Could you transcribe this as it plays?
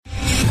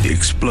the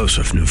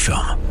explosive new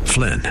film,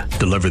 Flynn,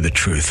 Deliver the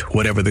Truth,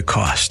 Whatever the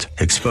Cost,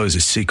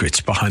 exposes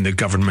secrets behind the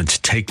government's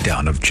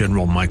takedown of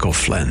General Michael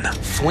Flynn.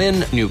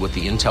 Flynn knew what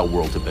the intel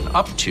world had been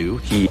up to.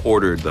 He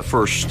ordered the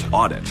first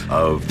audit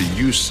of the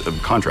use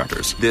of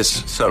contractors.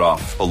 This set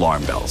off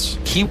alarm bells.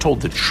 He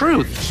told the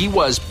truth. He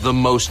was the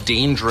most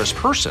dangerous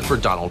person for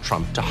Donald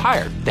Trump to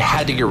hire. They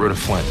had to get rid of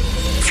Flynn.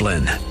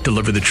 Flynn,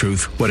 Deliver the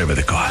Truth, Whatever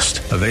the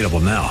Cost. Available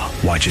now.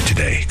 Watch it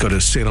today. Go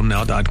to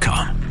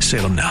salemnow.com.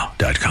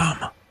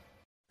 salemnow.com.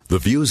 The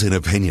views and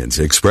opinions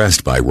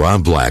expressed by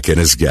Rob Black and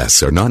his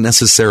guests are not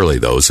necessarily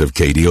those of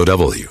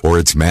KDOW or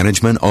its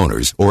management,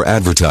 owners, or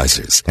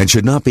advertisers and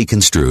should not be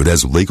construed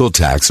as legal,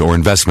 tax, or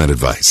investment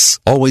advice.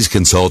 Always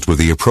consult with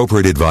the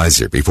appropriate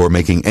advisor before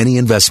making any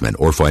investment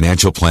or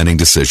financial planning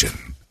decision.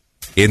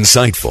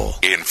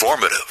 Insightful,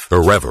 informative,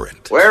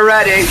 irreverent. We're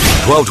ready.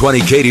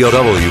 1220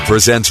 KDOW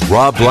presents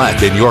Rob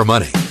Black and Your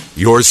Money.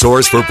 Your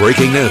source for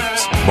breaking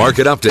news,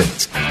 market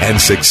updates, and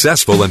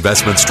successful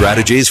investment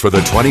strategies for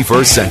the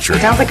 21st century.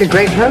 Sounds like a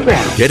great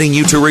program. Getting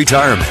you to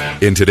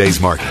retirement in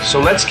today's market.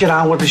 So let's get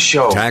on with the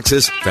show.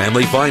 Taxes,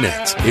 family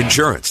finance,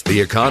 insurance,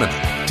 the economy,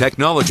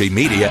 technology,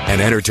 media,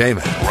 and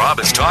entertainment. Rob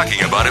is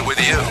talking about it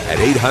with you at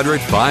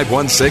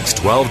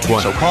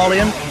 800-516-1220. So call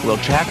in, we'll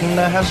chat and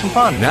have some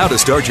fun. Now to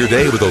start your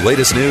day with the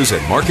latest news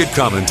and market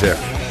commentary.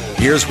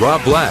 Here's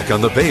Rob Black on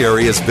the Bay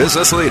Area's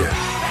business leader,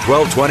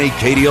 1220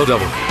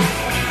 KDOW.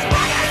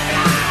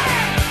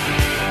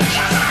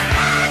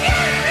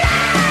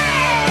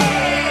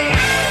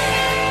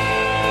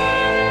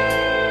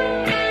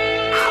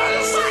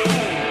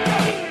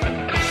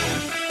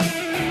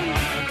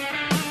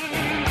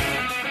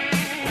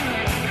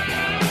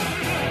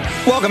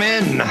 Welcome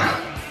in.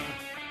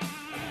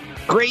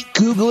 Great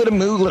Google-ita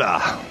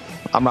Mooglita.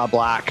 I'm Rob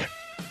Black.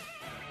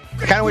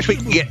 I kind of wish we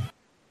could get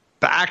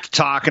back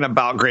talking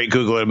about great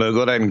Google-ita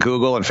Mooglita and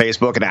Google and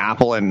Facebook and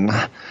Apple and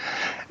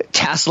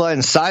Tesla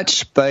and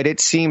such, but it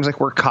seems like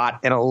we're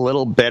caught in a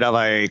little bit of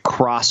a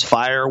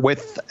crossfire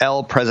with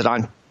El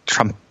President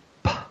Trump.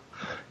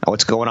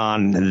 What's going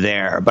on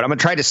there? But I'm going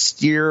to try to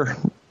steer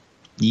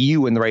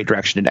you in the right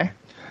direction today.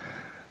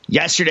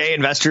 Yesterday,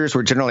 investors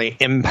were generally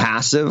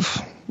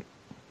impassive.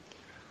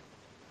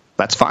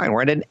 That's fine.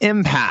 We're at an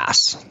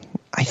impasse.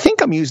 I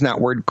think I'm using that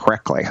word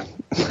correctly.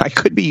 I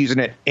could be using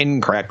it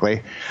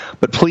incorrectly,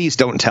 but please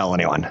don't tell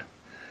anyone.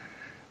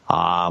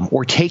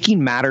 We're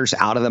taking matters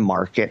out of the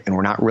market, and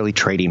we're not really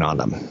trading on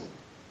them.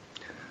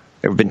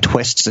 There have been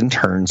twists and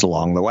turns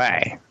along the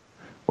way,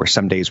 where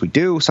some days we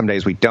do, some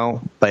days we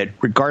don't. But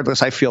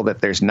regardless, I feel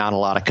that there's not a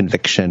lot of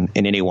conviction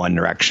in any one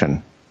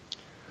direction.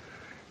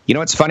 You know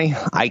what's funny?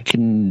 I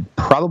can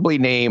probably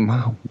name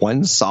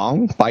one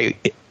song by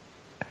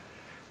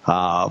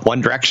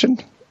One Direction,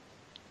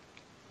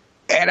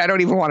 and I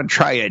don't even want to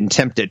try it and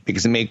tempt it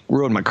because it may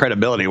ruin my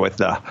credibility with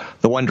the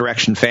One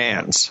Direction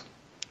fans.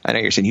 I know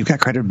you're saying, you've got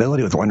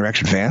credibility with One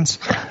Direction fans?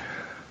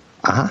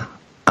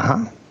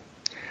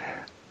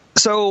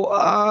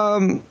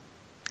 So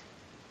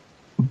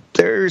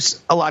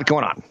there's a lot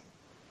going on.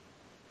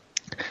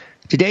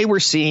 Today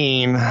we're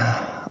seeing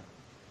a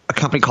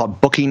company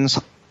called Bookings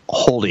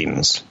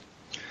Holdings.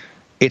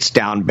 It's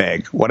down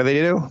big. What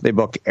do? They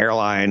book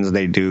airlines.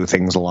 They do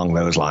things along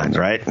those lines,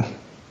 right?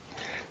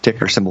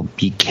 Ticker symbol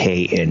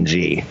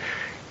BKNG.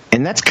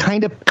 And that's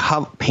kind of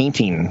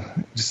painting.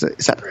 Is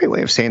that the right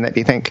way of saying that,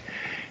 do you think?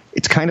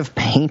 It's kind of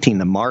painting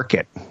the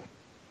market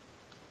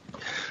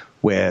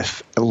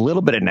with a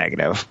little bit of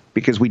negative,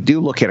 because we do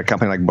look at a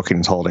company like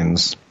Bookings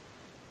Holdings,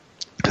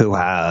 who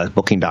has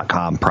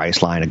Booking.com,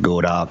 Priceline,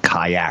 Agoda,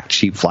 Kayak,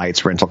 Cheap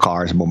Flights, Rental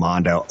Cars,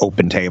 Momondo,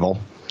 OpenTable.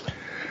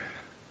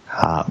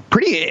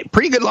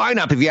 Pretty good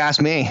lineup, if you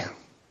ask me.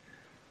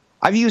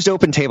 I've used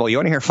OpenTable, you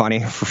want to hear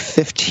funny, for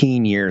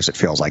 15 years, it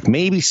feels like.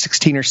 Maybe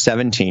 16 or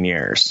 17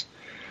 years.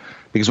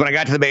 Because when I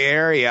got to the Bay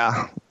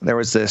Area, there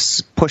was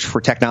this push for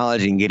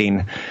technology and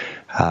getting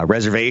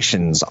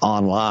reservations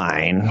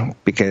online,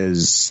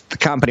 because the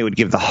company would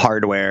give the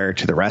hardware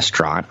to the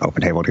restaurant.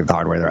 OpenTable would give the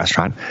hardware to the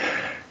restaurant.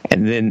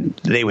 And then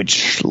they would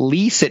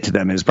lease it to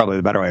them, is probably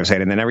the better way of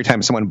saying it. And then every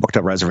time someone booked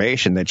a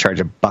reservation, they'd charge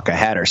 $1 a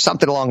head or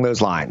something along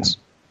those lines.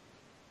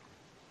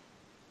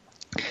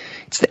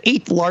 It's the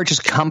 8th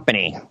largest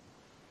company,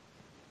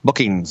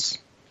 Bookings.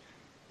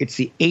 It's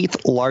the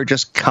 8th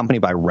largest company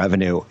by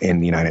revenue in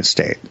the United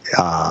States.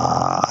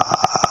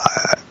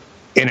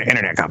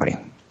 Internet company.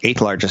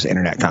 8th largest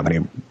internet company,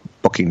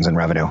 Bookings and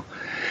revenue.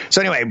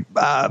 So anyway,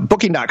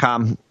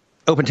 Booking.com,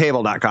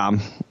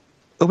 OpenTable.com.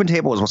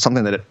 OpenTable was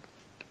something that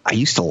I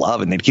used to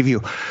love, and they'd give you,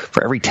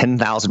 for every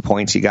 10,000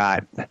 points, you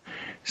got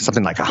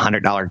something like a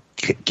 $100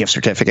 gift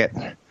certificate.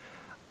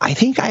 I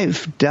think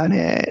I've done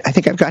it. I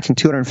think I've gotten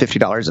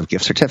 $250 of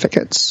gift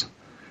certificates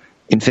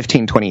in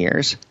 15, 20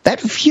 years. That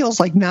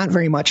feels like not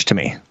very much to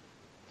me.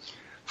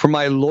 For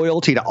my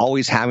loyalty to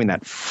always having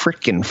that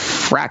fracking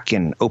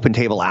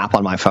OpenTable app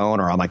on my phone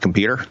or on my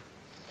computer.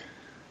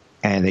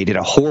 And they did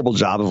a horrible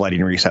job of letting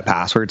you reset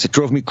passwords. It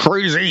drove me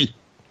crazy.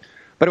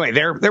 But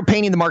anyway, they're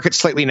painting the market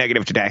slightly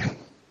negative today.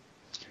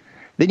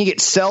 Then you get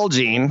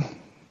Celgene.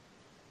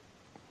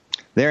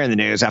 They're in the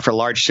news after a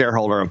large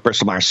shareholder of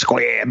Bristol-Myers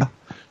Squibb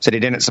said he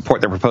didn't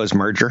support their proposed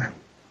merger.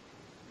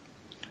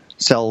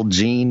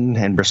 Celgene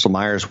and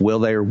Bristol-Myers, will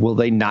they or will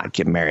they not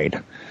get married?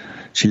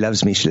 She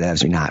loves me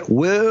not.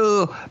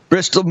 Will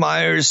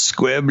Bristol-Myers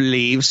Squibb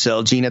leave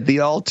Celgene at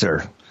the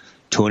altar?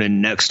 Tune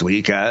in next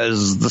week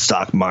as the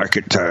stock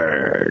market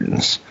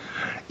turns.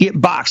 You get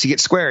Box, you get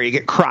Square, you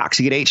get Crocs,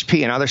 you get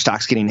HP, and other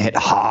stocks getting hit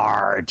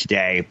hard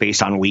today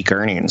based on weak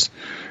earnings.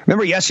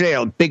 Remember yesterday,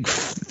 a big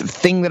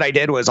thing that I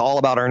did was all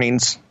about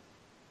earnings?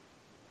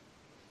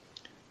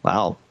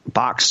 Well,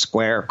 Box,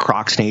 Square,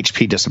 Crocs, and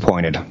HP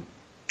disappointed.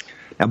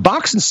 Now,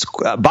 Box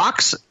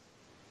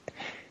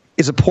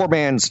is a poor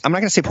man's, I'm not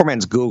going to say poor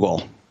man's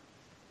Google,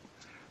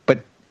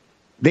 but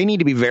they need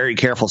to be very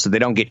careful so they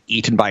don't get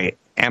eaten by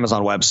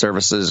Amazon Web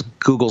Services,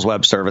 Google's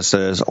Web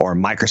Services, or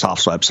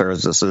Microsoft's Web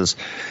Services.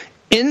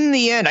 In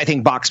the end, I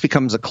think Box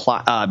becomes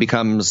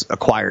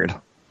acquired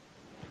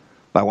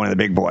by one of the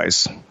big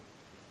boys.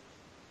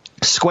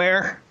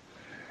 Square,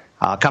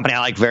 a company I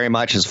like very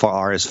much as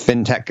far as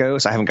fintech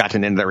goes. I haven't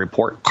gotten into their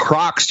report.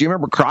 Crocs, do you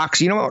remember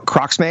Crocs? You know what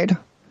Crocs made?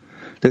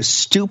 Those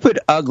stupid,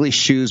 ugly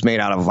shoes made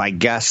out of, I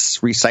guess,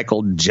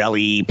 recycled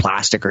jelly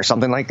plastic or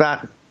something like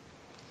that.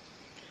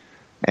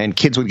 And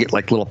kids would get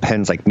like little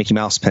pens, like Mickey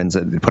Mouse pens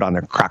that they put on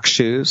their Crocs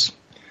shoes.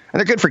 And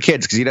they're good for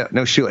kids because you don't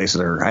know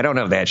shoelaces, or I don't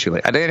know if they had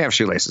shoelaces. They didn't have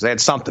shoelaces. They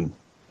had something.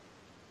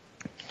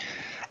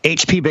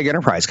 HP, big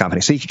enterprise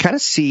company. So you can kind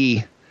of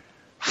see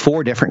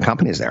 4 different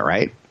companies there,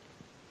 right?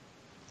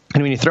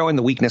 And when you throw in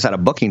the weakness out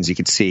of bookings, you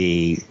could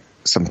see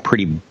some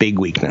pretty big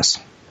weakness.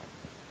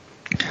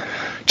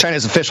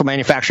 China's official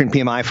manufacturing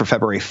PMI for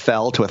February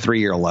fell to a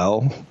 3-year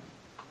low.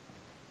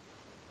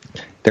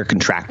 They're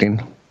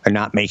contracting. They're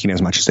not making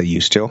as much as they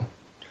used to.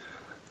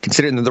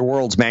 Considering that the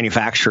world's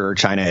manufacturer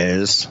China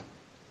is,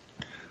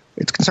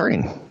 it's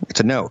concerning.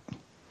 It's a note.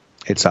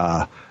 It's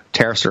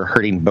tariffs are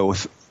hurting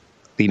both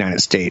the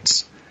United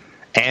States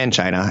and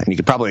China, and you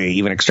could probably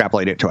even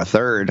extrapolate it to a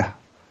third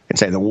and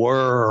say the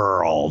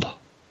world.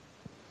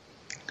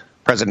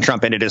 President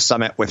Trump ended his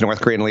summit with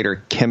North Korean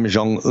leader Kim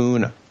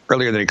Jong-un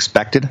earlier than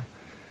expected.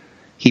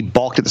 He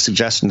balked at the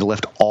suggestion to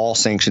lift all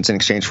sanctions in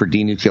exchange for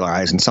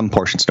denuclearizing some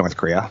portions of North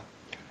Korea.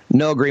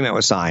 No agreement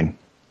was signed.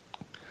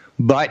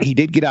 But he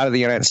did get out of the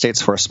United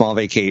States for a small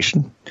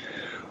vacation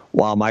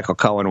while Michael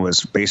Cohen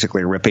was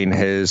basically ripping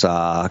his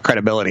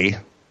credibility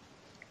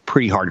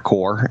pretty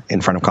hardcore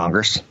in front of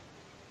Congress.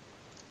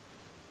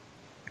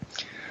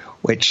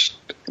 Which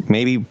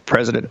maybe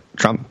President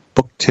Trump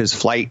booked his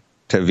flight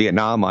to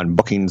Vietnam on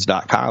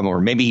bookings.com, or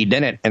maybe he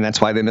didn't, and that's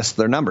why they missed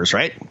their numbers,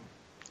 right?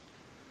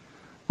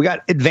 We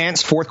got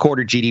advanced fourth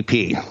quarter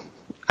GDP.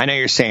 I know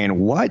you're saying,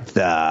 what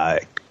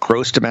the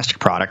gross domestic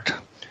product?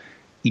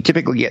 You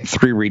typically get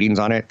 3 readings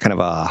on it, kind of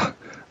a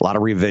lot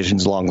of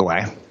revisions along the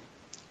way.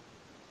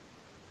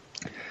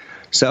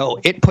 So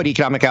it put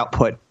economic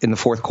output in the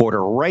fourth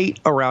quarter right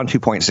around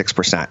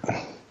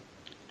 2.6%,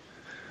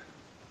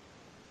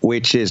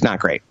 which is not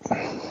great.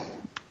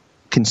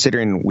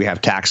 Considering we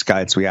have tax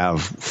cuts, we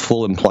have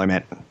full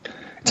employment,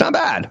 it's not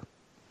bad.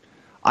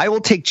 I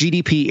will take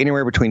GDP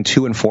anywhere between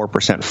 2 and 4%.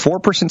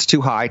 4% is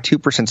too high,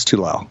 2% is too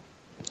low.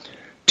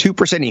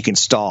 2% you can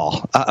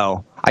stall.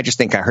 I just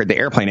think I heard the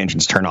airplane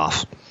engines turn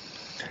off.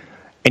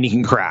 And you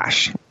can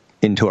crash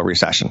into a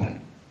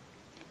recession.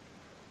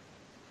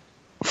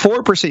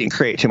 4% you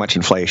create too much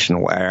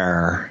inflation,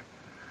 where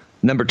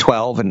number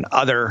 12 and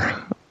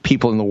other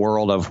people in the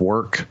world of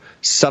work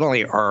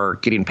suddenly are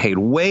getting paid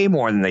way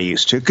more than they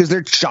used to because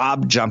their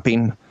job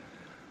jumping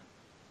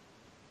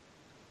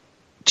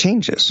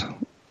changes.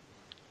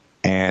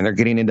 And they're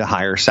getting into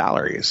higher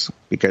salaries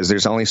because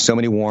there's only so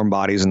many warm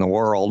bodies in the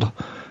world.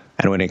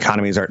 And when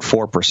economies are at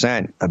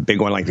 4%, a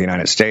big one like the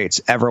United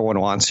States, everyone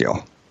wants you.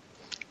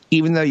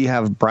 Even though you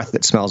have breath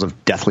that smells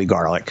of deathly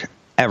garlic,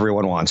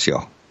 everyone wants you.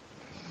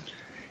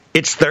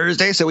 It's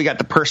Thursday, so we got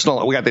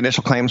the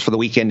initial claims for the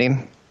week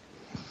ending.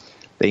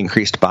 They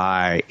increased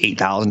by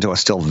 8,000 to a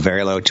still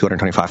very low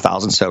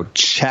 225,000. So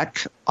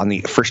check on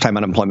the first-time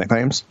unemployment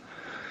claims.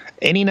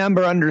 Any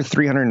number under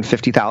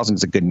 350,000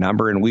 is a good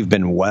number, and we've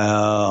been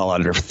well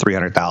under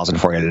 300,000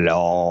 for a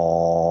long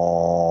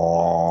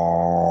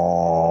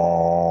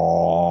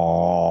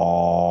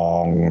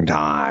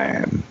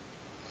time.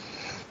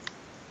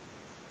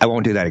 I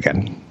won't do that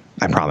again.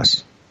 I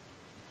promise.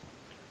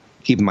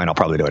 Keep in mind, I'll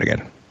probably do it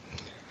again.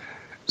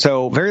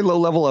 So very low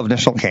level of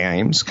initial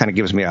claims kind of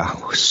gives me a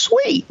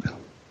sweet.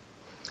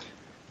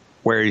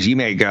 Whereas you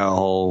may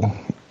go,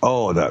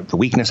 the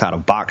weakness out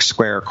of Box,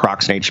 Square,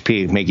 Crocs, and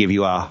HP may give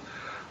you a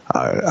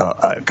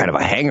kind of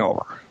a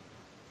hangover.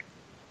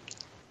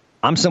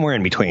 I'm somewhere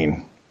in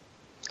between.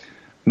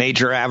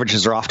 Major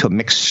averages are off to a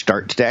mixed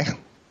start today.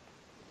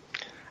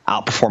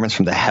 Outperformance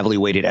from the heavily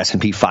weighted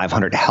S&P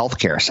 500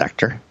 healthcare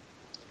sector.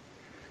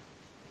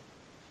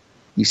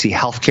 You see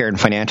healthcare and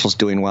financials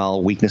doing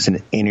well, weakness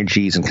in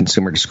energies and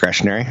consumer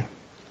discretionary.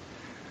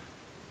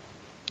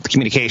 The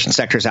communication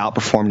sector is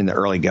outperformed in the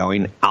early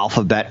going.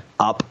 Alphabet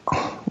up,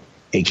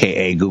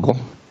 a.k.a. Google.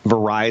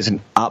 Verizon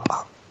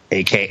up,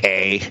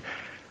 a.k.a.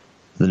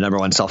 the number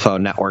one cell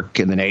phone network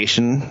in the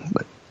nation,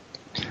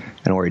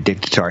 and we're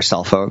addicted to our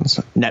cell phones.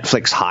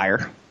 Netflix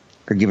higher.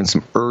 They're giving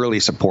some early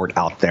support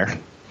out there.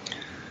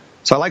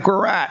 So I like where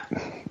we're at.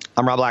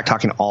 I'm Rob Black,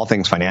 talking all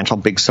things financial.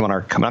 Big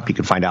seminar coming up. You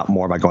can find out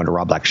more by going to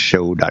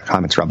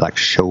robblackshow.com. It's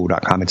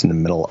robblackshow.com. It's in the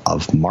middle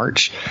of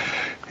March.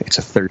 It's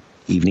a Thursday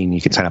evening.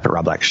 You can sign up at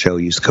Rob Black Show.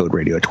 Use code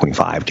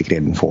radio25 to get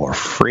in for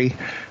free.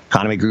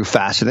 Economy grew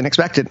faster than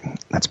expected.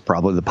 That's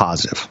probably the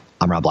positive.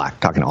 I'm Rob Black,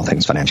 talking all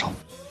things financial.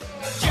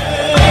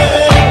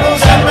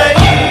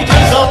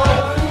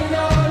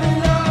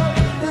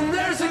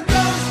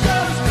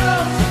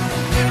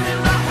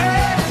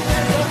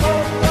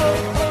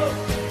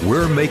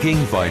 We're making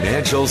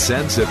financial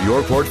sense of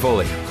your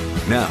portfolio.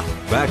 Now,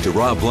 back to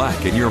Rob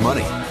Black and Your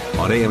Money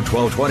on AM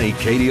 1220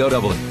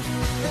 KDOW.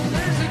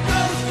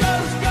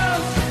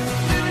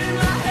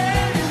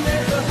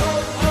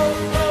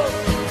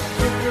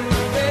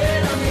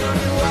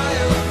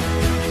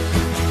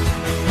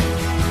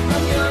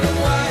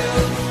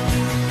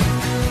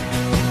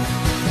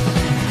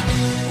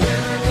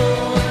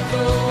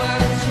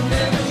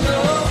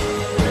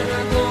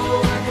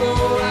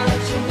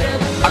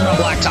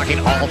 Talking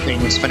all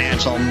things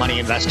financial, money,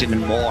 investing,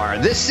 and more.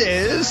 This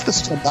is the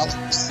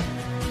Strawbellies.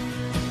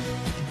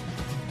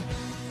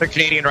 The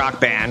Canadian rock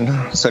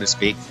band, so to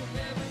speak.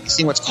 You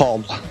see what's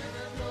called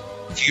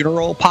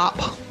funeral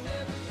pop,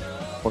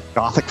 or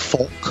gothic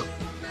folk,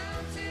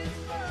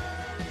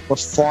 or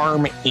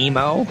farm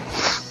emo,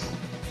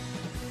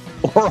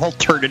 or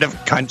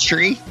alternative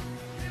country.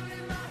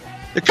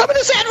 They're coming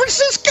to San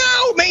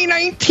Francisco May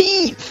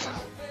 19th.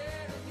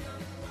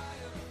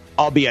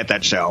 I'll be at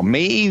that show.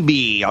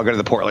 Maybe I'll go to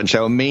the Portland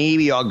show.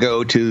 Maybe I'll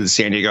go to the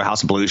San Diego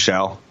House of Blues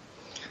show.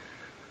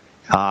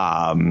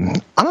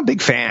 I'm a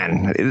big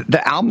fan.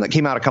 The album that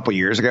came out a couple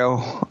years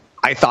ago,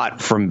 I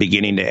thought from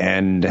beginning to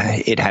end,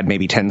 it had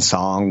maybe 10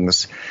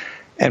 songs.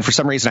 And for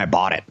some reason, I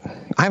bought it.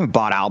 I haven't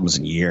bought albums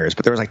in years,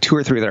 but there was like 2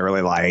 or 3 that I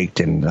really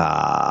liked. And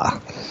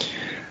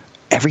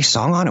every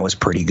song on it was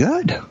pretty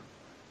good.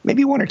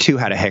 Maybe 1 or 2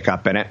 had a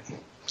hiccup in it.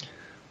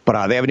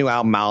 But they have a new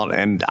album out,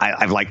 and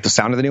I've liked the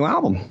sound of the new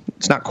album.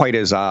 It's not quite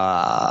as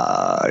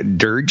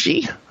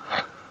dirgy.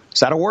 Is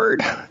that a word?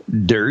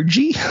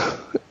 Dirgy?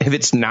 If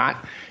it's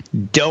not,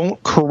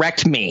 don't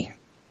correct me.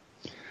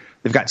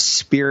 They've got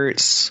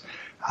Spirits.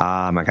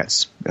 I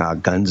got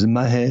Guns in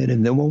My Head,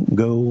 and They Won't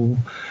Go.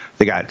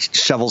 They got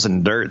Shovels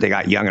and Dirt. They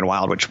got Young and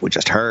Wild, which we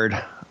just heard.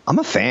 I'm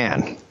a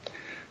fan.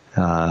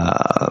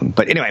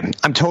 But anyway,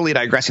 I'm totally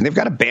digressing. They've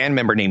got a band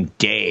member named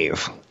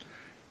Dave.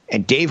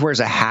 And Dave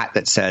wears a hat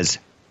that says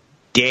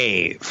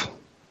Dave.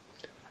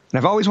 And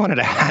I've always wanted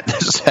a hat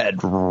that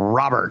said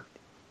Robert.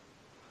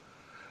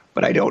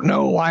 But I don't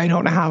know why I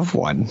don't have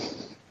one.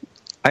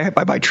 I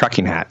buy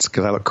trucking hats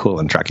because I look cool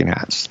in trucking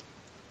hats.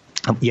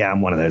 Yeah,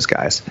 I'm one of those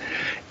guys.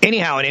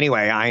 Anyhow and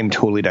anyway, I'm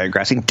totally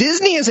digressing.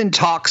 Disney is in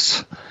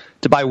talks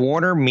to buy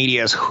Warner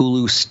Media's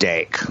Hulu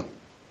stake.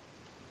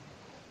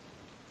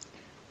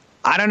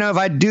 I don't know if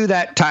I'd do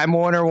that, Time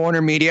Warner,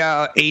 Warner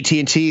Media,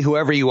 AT&T,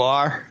 whoever you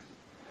are.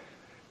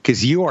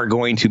 Because you are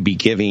going to be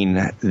giving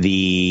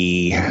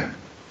the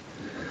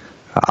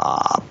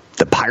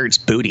pirate's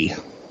booty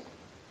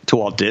to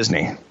Walt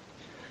Disney.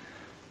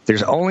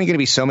 There's only going to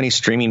be so many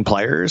streaming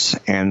players,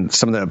 and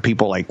some of the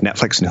people like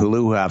Netflix and Hulu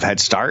who have head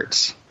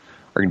starts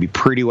are going to be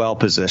pretty well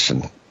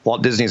positioned.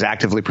 Walt Disney is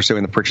actively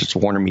pursuing the purchase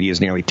of Warner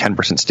Media's nearly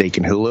 10% stake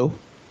in Hulu.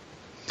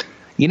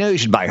 You know you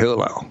should buy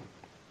Hulu.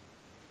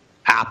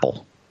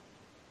 Apple.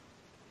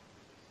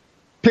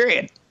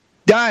 Period.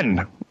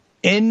 Done.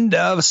 End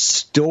of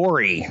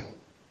story.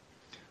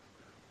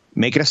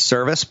 Make it a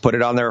service. Put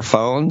it on their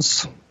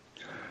phones.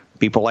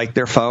 People like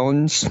their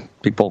phones.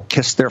 People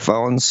kiss their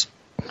phones.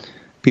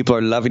 People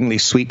are lovingly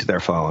sweet to their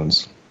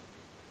phones.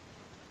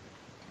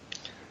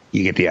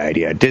 You get the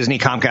idea. Disney,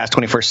 Comcast,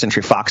 21st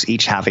Century Fox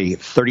each have a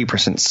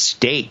 30%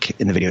 stake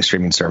in the video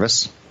streaming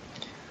service.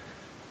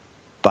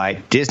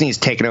 But Disney's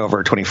taken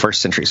over 21st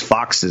Century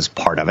Fox's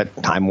part of it.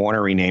 Time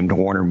Warner, renamed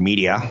Warner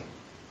Media,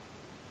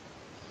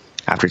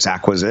 after its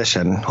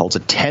acquisition, holds a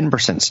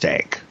 10%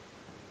 stake.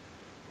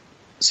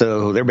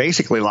 So they're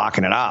basically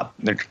locking it up.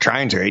 They're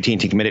trying to.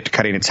 AT&T committed to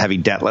cutting its heavy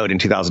debt load in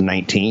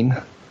 2019.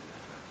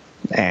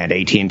 And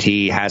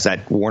AT&T has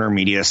that Warner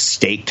Media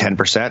stake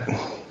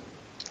 10%.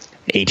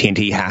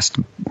 AT&T has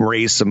to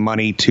raise some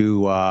money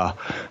to,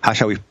 how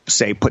shall we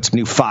say, put some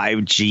new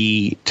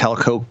 5G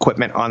telco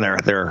equipment on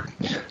their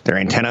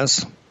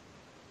antennas.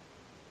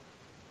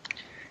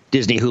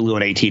 Disney,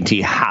 Hulu, and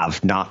AT&T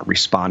have not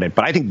responded.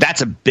 But I think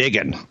that's a big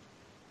one.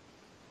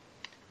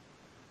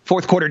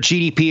 Fourth quarter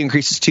GDP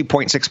increases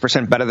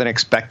 2.6% better than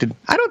expected.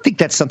 I don't think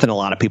that's something a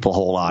lot of people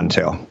hold on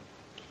to.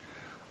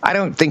 I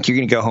don't think you're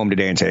going to go home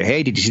today and say,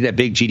 hey, did you see that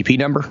big GDP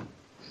number?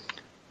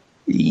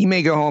 You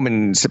may go home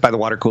and sit by the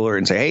water cooler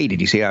and say, hey,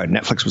 did you see how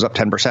Netflix was up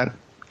 10%?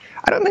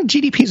 I don't think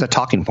GDP is a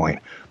talking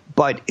point,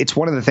 but it's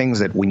one of the things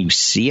that when you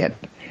see it,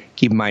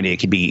 keep in mind it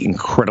could be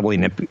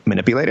incredibly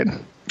manipulated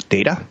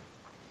data.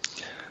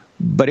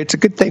 But it's a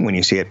good thing when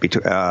you see it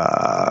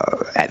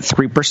at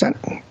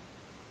 3%.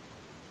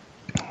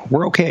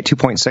 We're okay at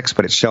 2.6,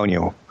 but it's showing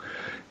you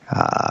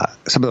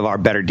some of our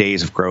better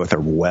days of growth are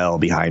well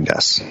behind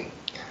us.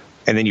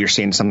 And then you're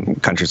seeing some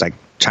countries like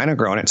China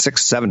growing at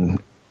 6-7%.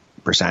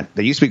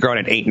 They used to be growing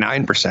at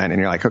 8-9%, and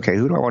you're like, okay,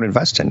 who do I want to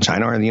invest in,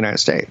 China or in the United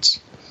States?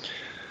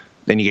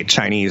 Then you get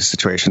Chinese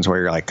situations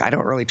where you're like, I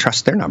don't really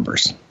trust their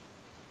numbers.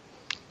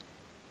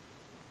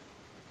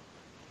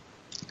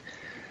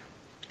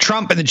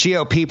 Trump and the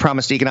GOP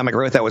promised economic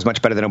growth that was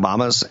much better than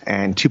Obama's,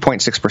 and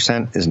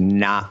 2.6% is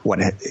not what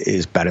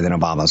is better than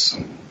Obama's.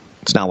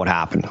 It's not what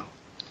happened.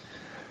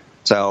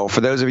 So for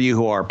those of you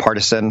who are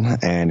partisan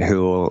and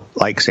who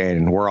like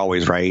saying we're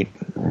always right,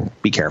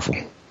 be careful.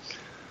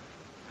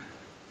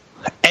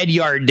 Ed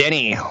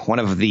Yardeni, one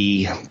of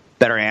the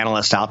better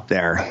analysts out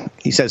there,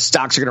 he says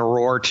stocks are going to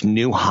roar to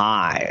new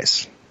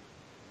highs.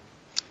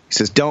 He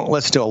says don't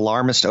listen to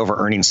alarmists over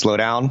earnings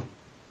slowdown.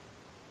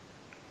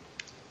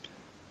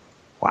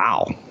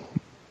 Wow.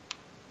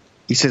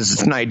 He says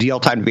it's an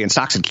ideal time to be in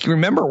stocks. And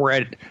remember,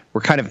 we're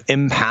kind of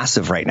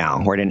impassive right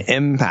now. We're at an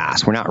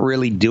impasse. We're not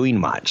really doing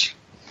much.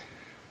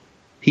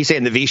 He's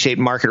saying the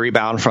V-shaped market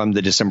rebound from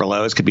the December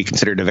lows could be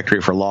considered a victory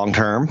for long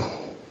term.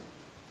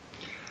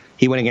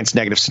 He went against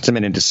negative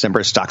sentiment in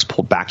December. Stocks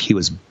pulled back. He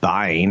was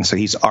buying, so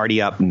he's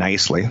already up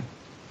nicely.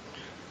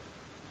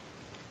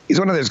 He's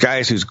one of those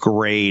guys who's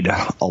grayed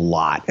a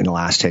lot in the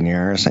last 10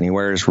 years, and he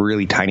wears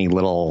really tiny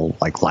little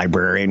like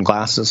librarian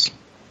glasses.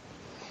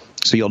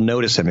 So you'll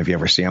notice him if you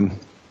ever see him.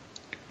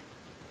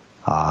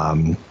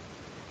 But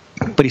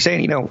he's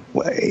saying,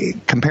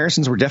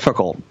 comparisons were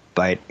difficult,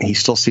 but he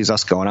still sees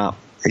us going up.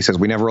 He says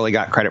we never really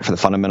got credit for the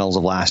fundamentals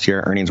of last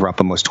year. Earnings were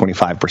up almost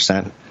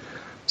 25%.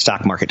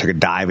 Stock market took a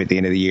dive at the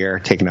end of the year,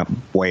 taking up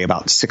way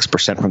about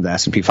 6% from the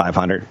S&P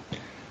 500.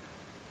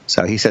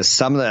 So he says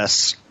some of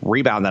this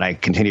rebound that I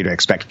continue to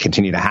expect to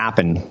continue to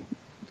happen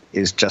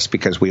is just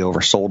because we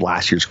oversold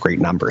last year's great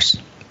numbers.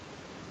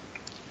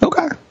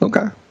 Okay.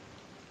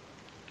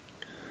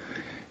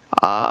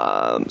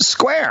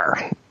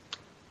 Square.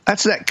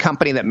 That's that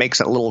company that makes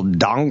that little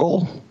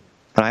dongle.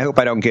 And I hope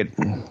I don't get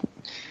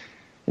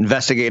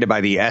investigated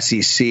by the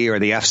SEC or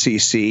the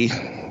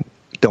FCC.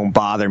 Don't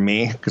bother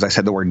me because I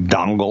said the word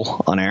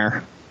dongle on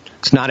air.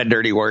 It's not a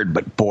dirty word,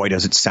 but boy,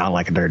 does it sound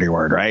like a dirty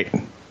word, right?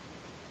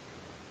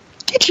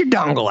 Get your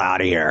dongle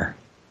out of here.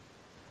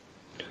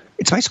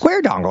 It's my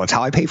Square dongle. It's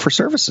how I pay for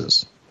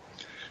services.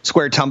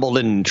 Square tumbled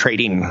in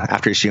trading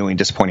after issuing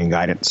disappointing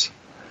guidance.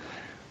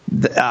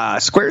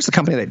 Square is the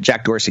company that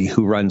Jack Dorsey,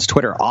 who runs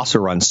Twitter, also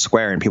runs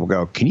Square, and people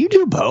go, can you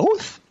do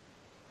both?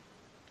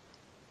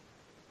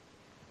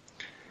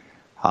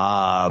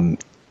 I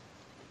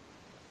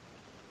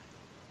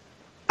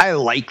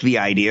like the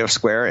idea of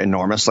Square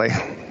enormously.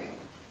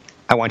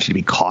 I want you to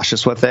be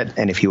cautious with it,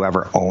 and if you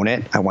ever own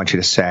it, I want you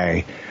to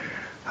say,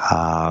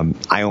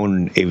 I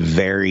own a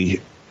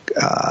very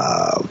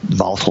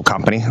volatile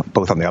company,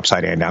 both on the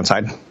upside and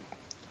downside.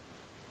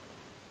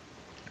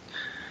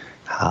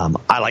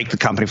 I like the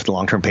company for the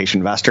long-term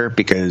patient investor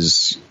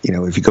because,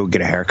 if you go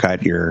get a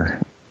haircut,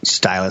 your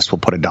stylist will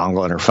put a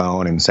dongle in her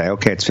phone and say,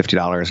 okay, it's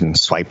 $50 and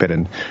swipe it.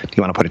 And do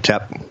you want to put a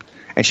tip?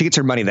 And she gets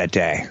her money that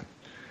day.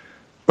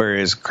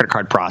 Whereas credit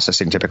card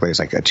processing typically is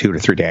like a 2 to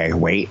 3 day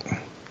wait.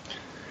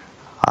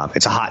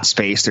 It's a hot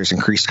space. There's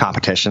increased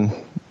competition.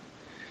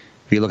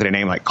 If you look at a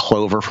name like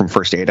Clover from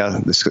First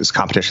Data, this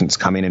competition is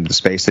coming into the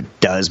space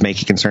that does make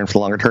you concerned for the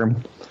longer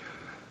term.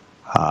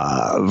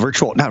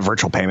 Not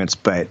virtual payments,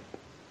 but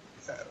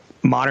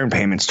modern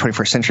payments,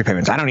 21st century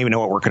payments. I don't even know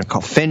what we're going to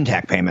call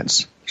fintech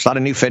payments. There's a lot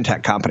of new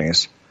fintech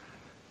companies.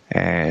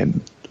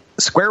 And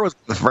Square was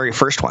the very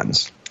first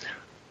ones.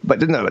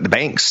 But then the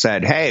banks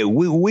said, hey,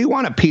 we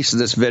want a piece of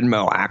this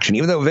Venmo action.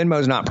 Even though Venmo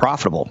is not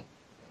profitable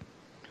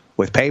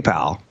with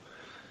PayPal,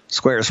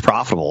 Square is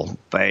profitable.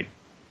 But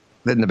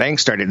then the bank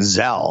started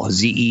Zelle,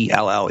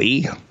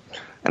 Z-E-L-L-E.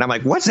 And I'm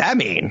like, what's that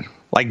mean?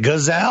 Like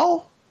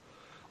gazelle?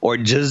 Or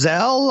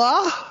Giselle?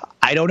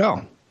 I don't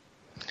know.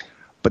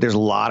 But there's a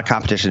lot of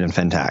competition in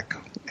fintech.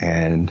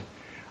 And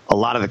a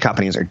lot of the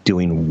companies are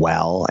doing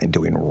well and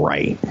doing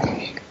right.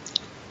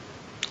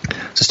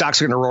 So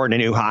stocks are going to roar to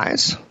new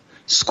highs.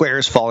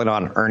 Square's falling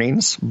on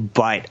earnings,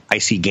 but I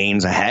see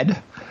gains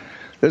ahead.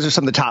 Those are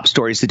some of the top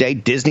stories today.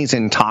 Disney's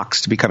in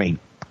talks to become a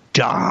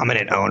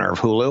dominant owner of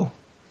Hulu.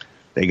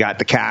 They got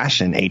the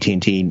cash, and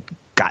AT&T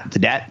got the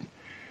debt.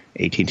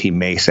 AT&T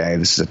may say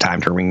this is a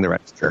time to ring the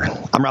register.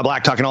 I'm Rob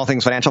Black, talking all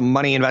things financial,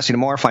 money, investing,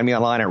 and more. Find me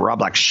online at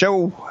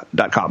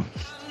robblackshow.com.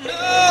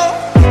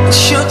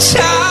 You're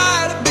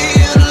tired of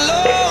being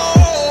alone.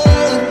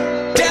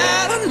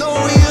 Dad, I know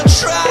you're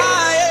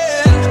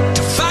trying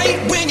to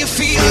fight when you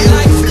feel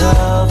like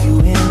love you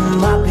in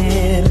my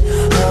bed.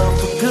 Love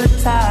for good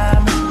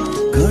time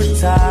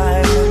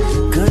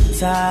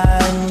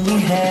we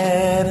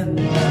had.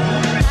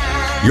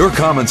 Your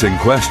comments and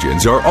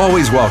questions are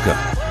always welcome.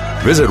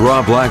 Visit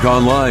Rob Black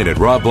online at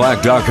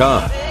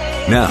robblack.com.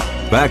 Now,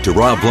 back to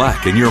Rob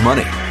Black and Your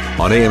Money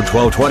on AM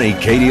 1220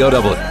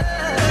 KDOW.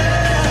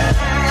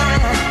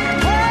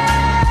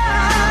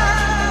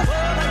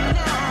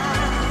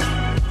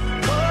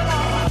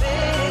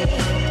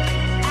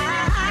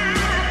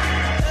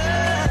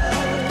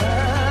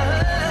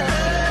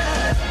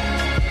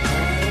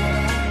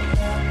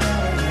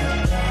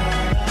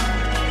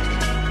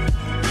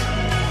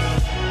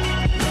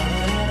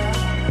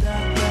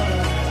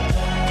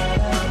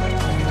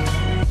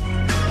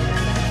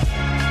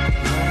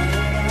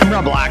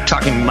 Rob Black,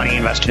 talking money,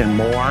 invested in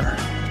more.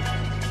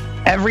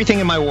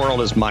 Everything in my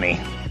world is money.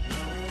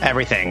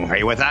 Everything. Are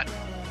you with that?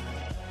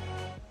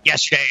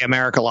 Yesterday,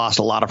 America lost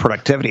a lot of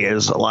productivity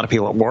as a lot of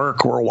people at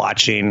work were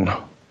watching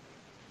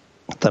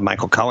the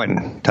Michael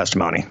Cohen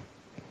testimony.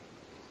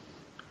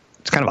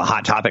 It's kind of a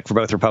hot topic for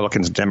both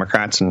Republicans and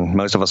Democrats, and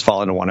most of us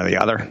fall into one or the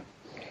other.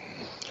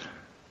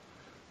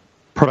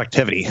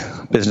 Productivity.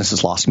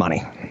 Businesses lost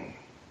money.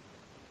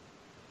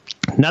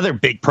 Another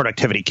big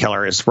productivity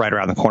killer is right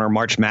around the corner,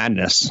 March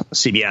Madness,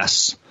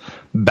 CBS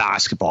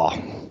basketball,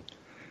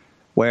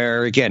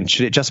 where, again,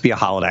 should it just be a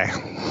holiday?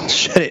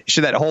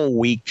 Should that whole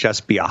week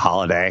just be a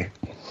holiday?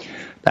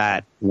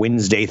 That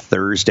Wednesday,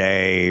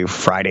 Thursday,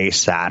 Friday,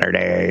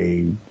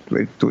 Saturday,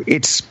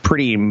 it's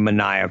pretty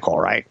maniacal,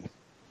 right?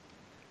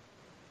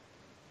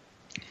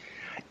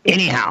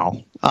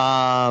 Anyhow,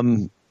 yeah,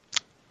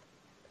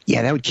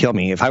 that would kill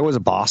me. If I was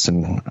a boss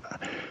and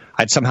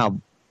I'd somehow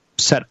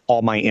set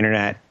all my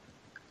internet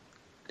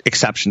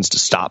exceptions to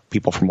stop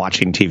people from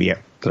watching TV at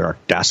their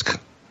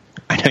desk.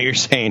 I know you're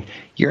saying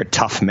you're a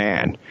tough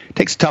man. It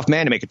takes a tough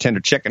man to make a tender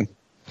chicken.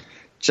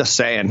 Just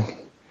saying.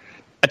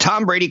 A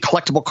Tom Brady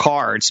collectible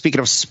card, speaking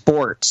of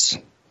sports,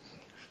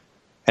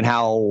 and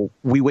how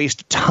we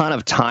waste a ton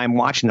of time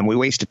watching them. We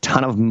waste a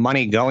ton of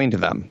money going to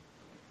them.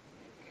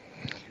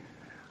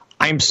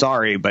 I'm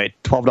sorry, but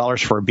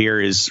 $12 for a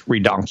beer is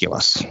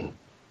redonkulous. Am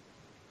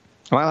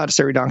I allowed to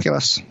say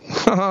redonkulous?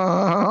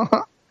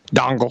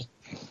 Dongle.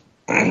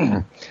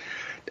 A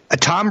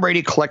Tom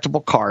Brady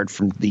collectible card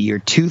from the year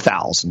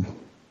 2000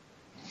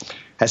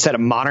 has set a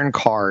modern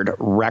card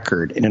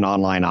record in an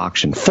online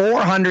auction.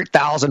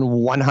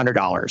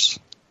 $400,100.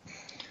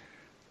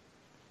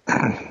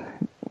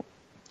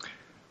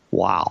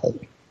 Wow.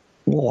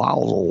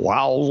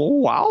 Wowza.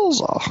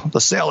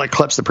 The sale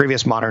eclipsed the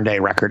previous modern day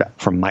record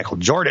from Michael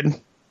Jordan,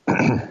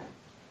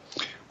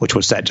 which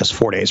was set just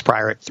 4 days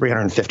prior at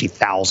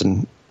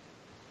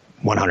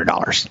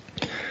 $350,100.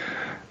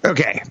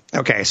 Okay.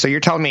 So you're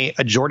telling me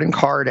a Jordan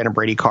card and a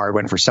Brady card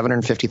went for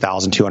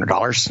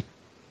 $750,200?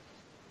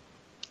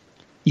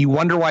 You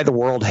wonder why the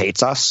world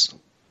hates us?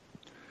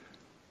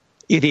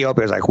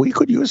 Ethiopia is like, we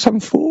could use some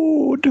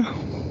food.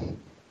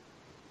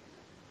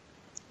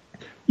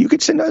 You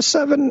could send us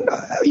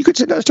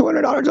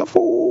 $200 of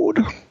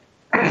food.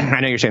 I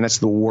know you're saying that's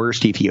the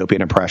worst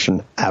Ethiopian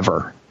impression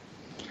ever.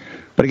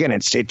 But again,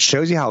 it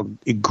shows you how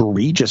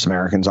egregious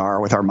Americans are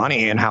with our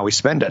money and how we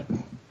spend it.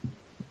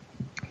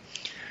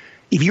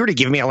 If you were to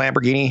give me a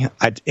Lamborghini,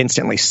 I'd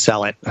instantly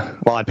sell it.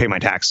 Well, I'd pay my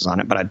taxes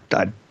on it, but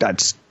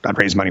I'd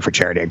raise money for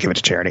charity. I'd give it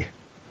to charity.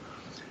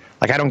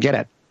 Like, I don't get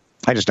it.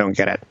 I just don't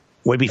get it.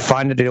 Would it be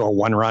fun to do a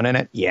one run in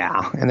it?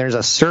 Yeah. And there's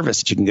a service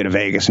that you can go to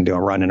Vegas and do a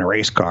run in a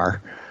race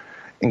car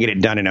and get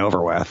it done and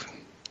over with.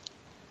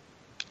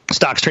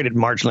 Stocks traded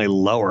marginally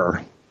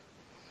lower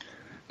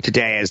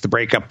today as the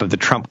breakup of the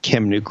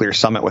Trump-Kim nuclear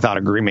summit without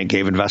agreement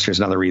gave investors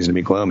another reason to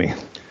be gloomy.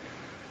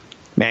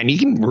 Man, you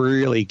can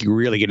really,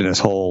 really get in this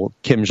whole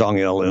Kim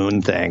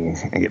Jong-il thing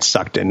and get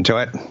sucked into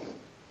it.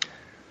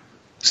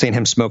 Seeing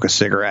him smoke a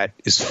cigarette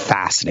is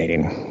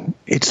fascinating.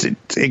 It's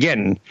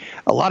again,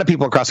 a lot of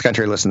people across the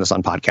country listen to this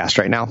on podcast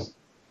right now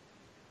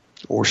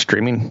or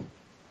streaming.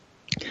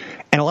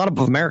 And a lot of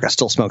America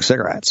still smokes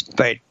cigarettes.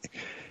 But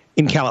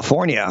in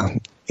California,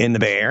 in the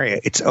Bay Area,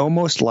 it's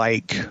almost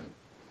like,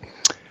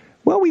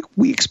 well,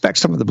 we expect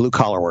some of the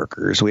blue-collar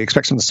workers. We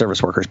expect some of the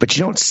service workers, but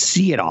you don't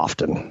see it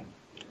often.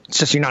 It's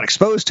just you're not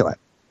exposed to it.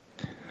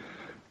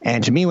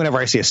 And to me, whenever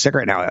I see a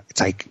cigarette now,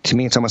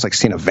 it's almost like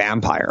seeing a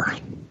vampire.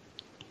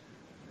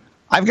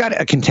 I've got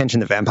a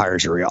contention that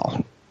vampires are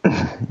real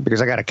because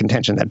I got a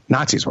contention that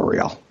Nazis were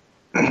real.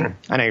 I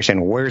know you're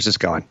saying, well, where's this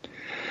going?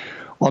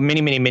 Well,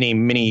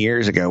 many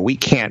years ago, we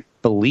can't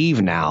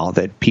believe now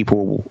that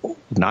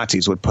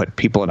Nazis would put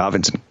people in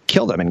ovens and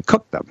kill them and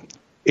cook them.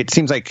 It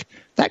seems like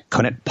that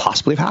couldn't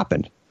possibly have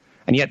happened.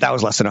 And yet that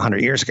was less than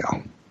 100 years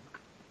ago.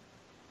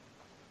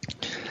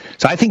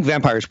 So I think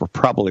vampires were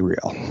probably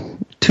real.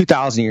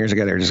 2,000 years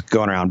ago, they were just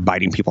going around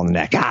biting people in the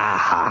neck.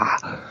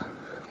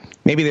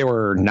 Maybe they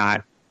were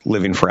not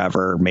living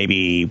forever,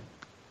 maybe,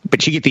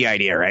 but you get the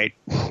idea, right?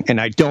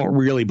 And I don't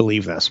really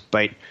believe this,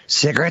 but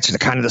cigarettes are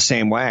kind of the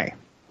same way.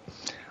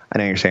 I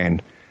know you're saying,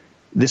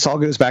 this all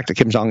goes back to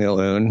Kim Jong-il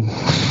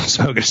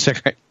smoking a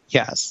cigarette.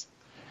 Yes.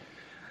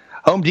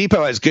 Home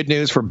Depot has good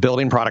news for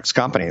building products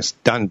companies.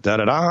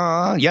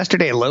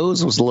 Yesterday,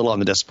 Lowe's was a little on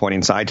the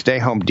disappointing side. Today,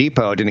 Home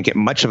Depot didn't get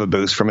much of a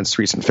boost from its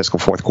recent fiscal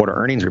fourth quarter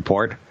earnings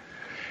report.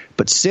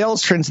 But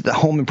sales trends at the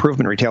home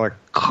improvement retailer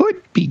could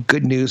be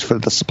good news for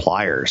the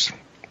suppliers.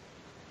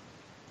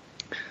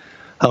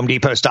 Home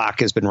Depot stock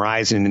has been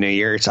rising in the new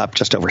year. It's up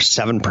just over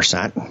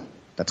 7%.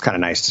 That's kind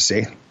of nice to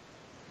see.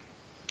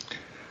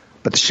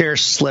 But the shares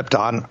slipped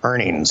on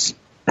earnings.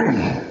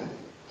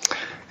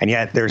 And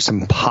yet there's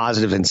some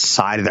positive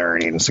inside of the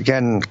earnings.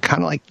 Again,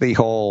 kind of like the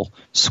whole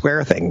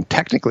Square thing.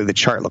 Technically, the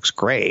chart looks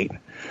great.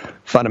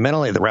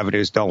 Fundamentally, the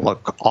revenues don't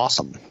look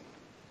awesome.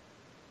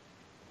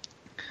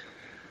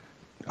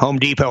 Home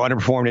Depot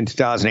underperformed in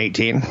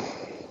 2018.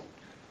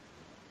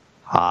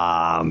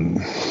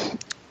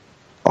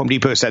 Home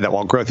Depot said that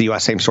while growth of the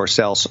U.S. same-store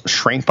sales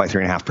shrank by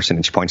 3.5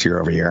 percentage points year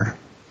over year,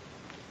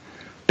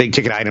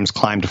 big-ticket items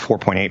climbed to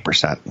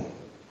 4.8%.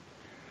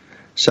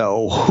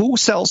 So who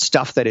sells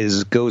stuff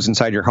that goes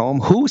inside your home?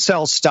 Who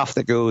sells stuff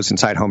that goes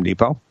inside Home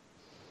Depot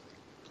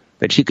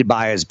that you could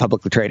buy as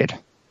publicly traded?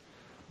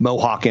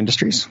 Mohawk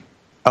Industries,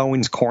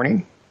 Owens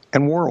Corning,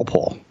 and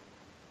Whirlpool.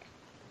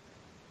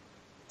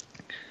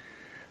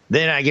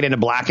 Then I get into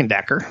Black &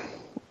 Decker,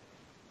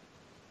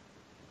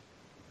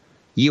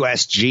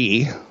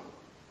 USG,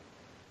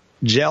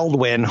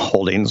 Geldwin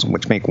Holdings,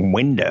 which make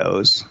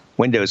windows.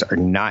 Windows are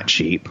not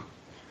cheap.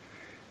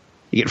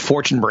 You get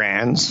Fortune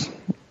Brands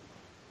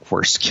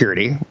for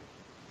security.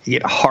 You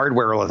get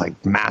hardware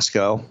like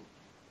Masco,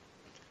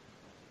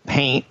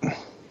 paint.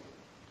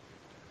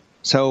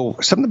 So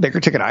some of the bigger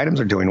ticket items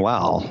are doing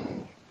well.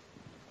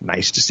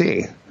 Nice to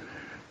see.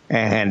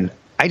 And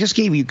I just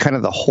gave you kind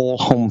of the whole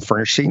home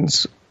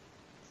furnishings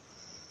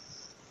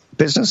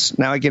business.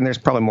 Now, again, there's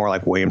probably more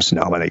like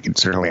Williams-Sonoma that you could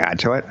certainly add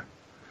to it.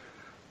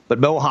 But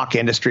Mohawk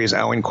Industries,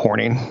 Owens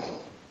Corning,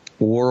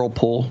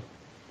 Whirlpool,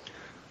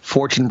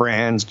 Fortune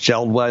Brands,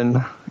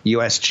 Geldwin,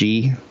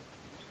 USG,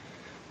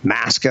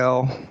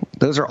 Masco,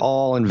 those are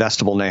all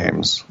investable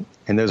names.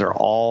 And those are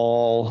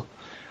all,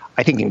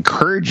 I think,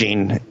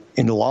 encouraging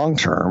in the long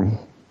term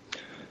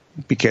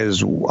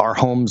because our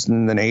homes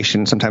in the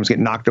nation sometimes get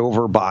knocked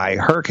over by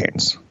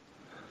hurricanes.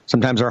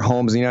 Sometimes our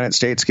homes in the United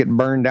States get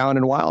burned down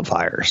in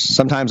wildfires.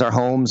 Sometimes our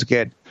homes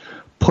get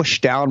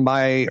pushed down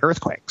by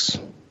earthquakes.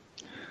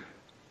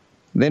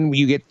 Then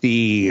you get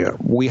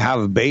we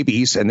have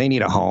babies and they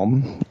need a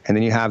home. And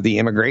then you have the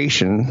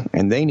immigration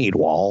and they need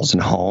walls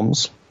and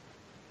homes.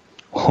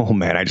 Oh,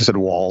 man, I just said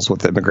walls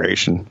with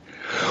immigration.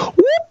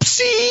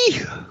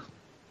 Whoopsie!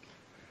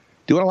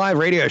 Doing a live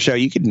radio show,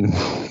 you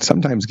can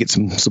sometimes get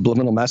some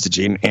subliminal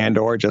messaging and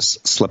or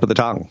just slip of the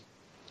tongue.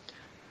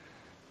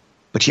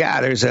 But, yeah,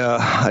 there's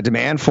a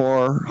demand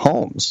for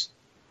homes.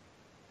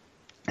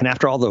 And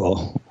after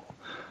all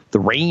the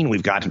rain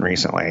we've gotten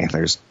recently,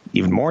 there's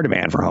even more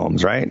demand for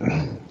homes, right?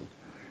 And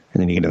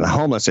then you get into the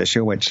homeless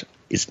issue, which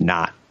is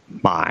not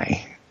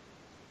my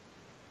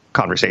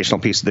conversational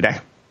piece of the day.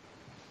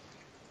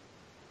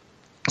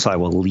 So I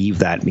will leave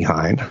that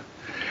behind.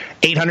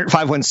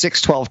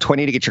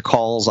 800-516-1220 to get your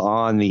calls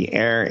on the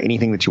air.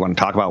 Anything that you want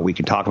to talk about, we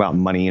can talk about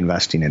money,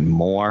 investing, and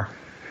more.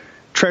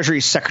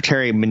 Treasury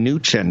Secretary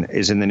Mnuchin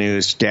is in the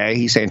news today.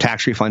 He's saying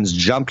tax refunds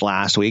jumped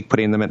last week,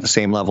 putting them at the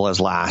same level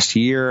as last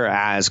year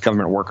as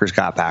government workers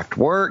got back to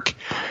work.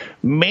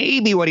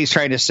 Maybe what he's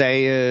trying to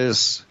say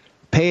is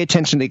pay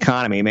attention to the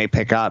economy. It may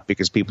pick up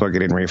because people are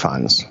getting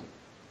refunds.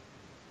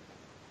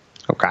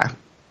 Okay.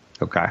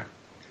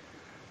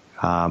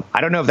 I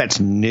don't know if that's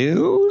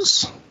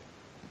news.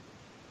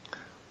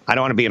 I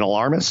don't want to be an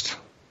alarmist,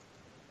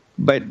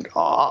 but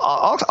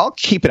I'll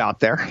keep it out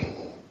there.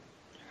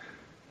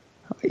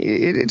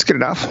 It's good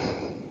enough.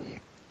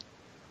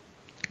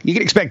 You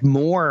can expect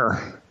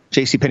more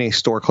JCPenney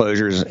store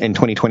closures in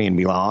 2020 and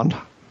beyond.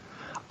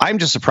 I'm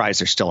just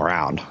surprised they're still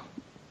around.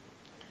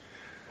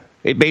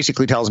 It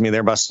basically tells me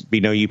there must be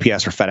no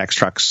UPS or FedEx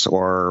trucks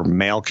or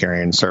mail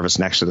carrying service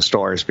next to the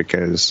stores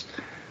because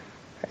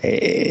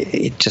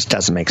it just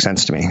doesn't make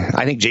sense to me.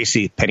 I think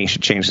JCPenney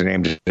should change the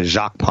name to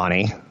Jacques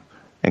Penney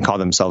and call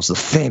themselves the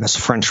famous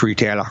French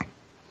retailer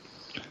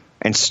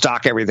and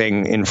stock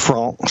everything in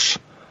France.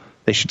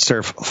 They should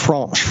serve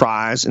French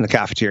fries in the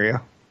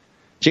cafeteria.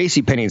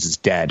 JCPenney's is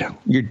dead.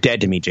 You're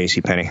dead to me,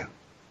 JCPenney.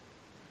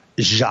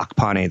 Jacques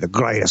Penney, the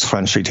greatest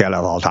French retailer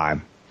of all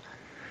time.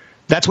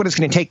 That's what it's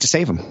going to take to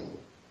save them.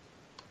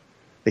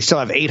 They still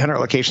have 800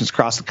 locations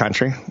across the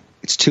country.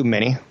 It's too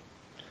many.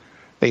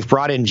 They've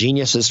brought in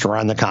geniuses to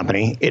run the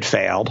company. It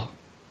failed.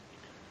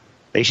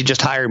 They should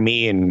just hire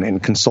me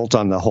and consult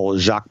on the whole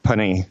Jacques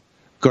Penney,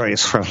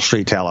 greatest French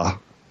retailer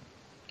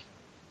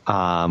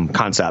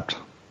concept.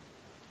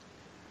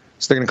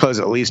 So they're going to close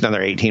at least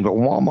another 18. But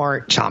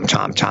Walmart, chomp,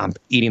 chomp, chomp,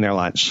 eating their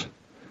lunch.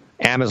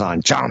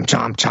 Amazon, chomp,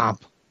 chomp,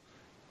 chomp,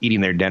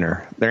 eating their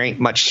dinner. There ain't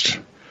much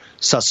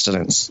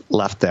sustenance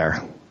left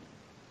there.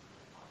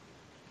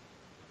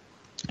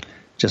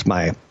 Just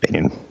my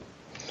opinion.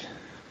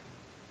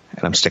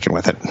 And I'm sticking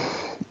with it.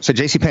 So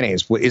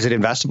JCPenney, is it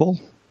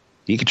investable?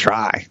 You can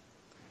try.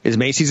 Is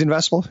Macy's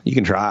investable? You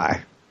can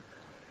try.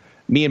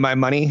 Me and my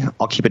money,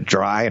 I'll keep it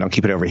dry and I'll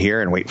keep it over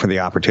here and wait for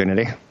the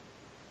opportunity.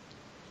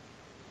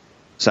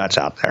 So that's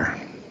out there.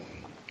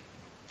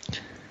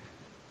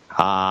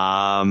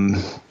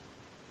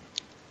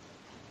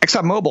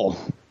 ExxonMobil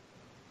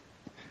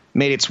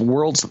made its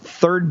world's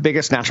third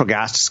biggest natural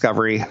gas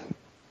discovery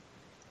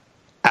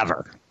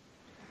ever.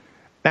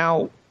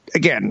 Now,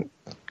 again,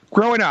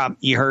 growing up,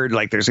 you heard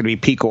like there's going to be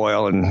peak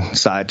oil and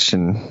such,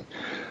 and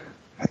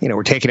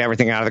we're taking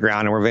everything out of the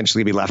ground and we're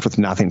eventually be left with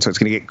nothing, so it's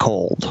going to get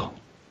cold.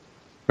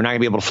 We're not going to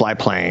be able to fly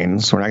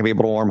planes. We're not going to be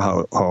able to warm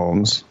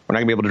homes. We're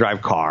not going to be able to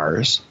drive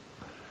cars.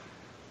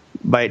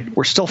 But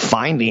we're still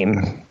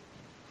finding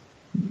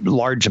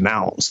large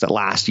amounts that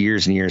last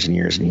years and years and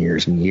years and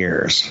years and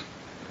years.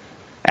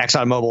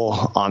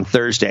 ExxonMobil on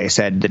Thursday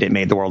said that it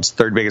made the world's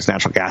third biggest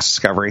natural gas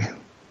discovery.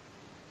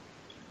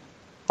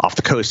 off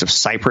the coast of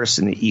Cyprus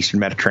in the eastern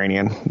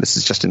Mediterranean. This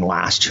is just in the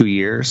last 2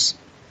 years.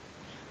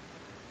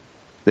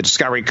 The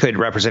discovery could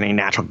represent a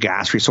natural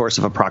gas resource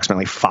of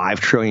approximately 5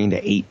 trillion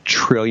to 8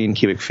 trillion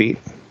cubic feet.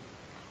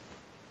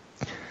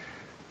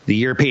 The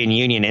European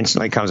Union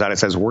instantly comes out and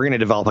says, we're going to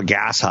develop a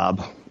gas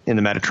hub in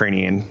the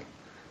Mediterranean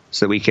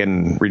so that we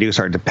can reduce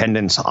our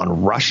dependence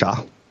on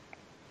Russia.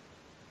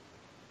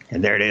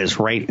 And there it is,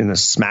 right in the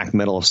smack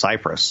middle of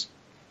Cyprus.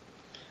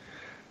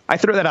 I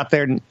throw that out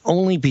there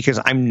only because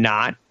I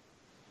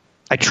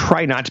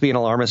try not to be an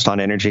alarmist on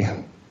energy.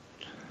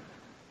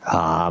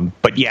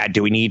 But yeah,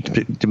 do we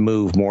need to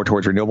move more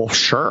towards renewable?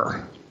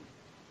 Sure.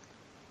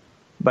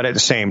 But at the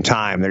same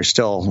time, there's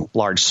still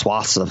large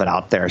swaths of it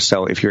out there.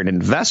 So if you're an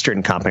investor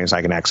in companies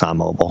like an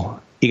ExxonMobil,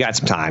 you got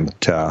some time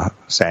to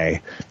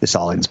say this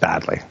all ends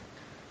badly.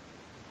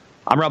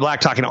 I'm Rob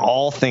Black, talking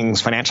all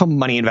things financial,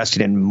 money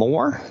invested in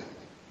more.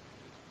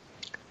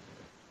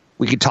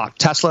 We could talk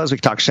Teslas, we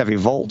could talk Chevy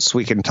Volts,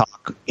 we can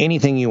talk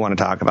anything you want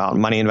to talk about.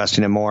 Money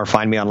investing in more.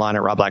 Find me online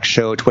at Rob Black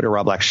Show, Twitter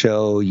Rob Black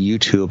Show,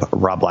 YouTube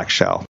Rob Black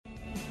Show.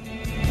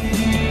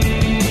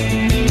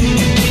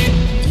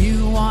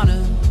 You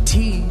wanna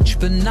teach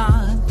but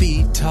not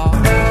be taught.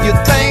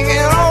 You're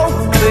thinking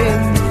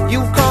open,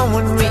 you come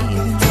with me.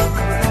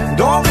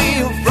 Don't be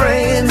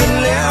afraid to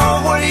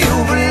live what you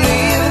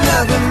believe.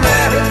 Nothing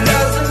matters,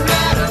 doesn't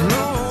matter.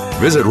 No.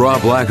 Visit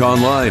Rob Black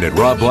online at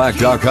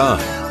robblack.com.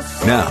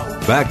 Now,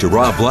 back to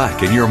Rob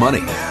Black and Your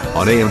Money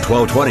on AM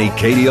 1220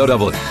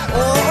 KDOW.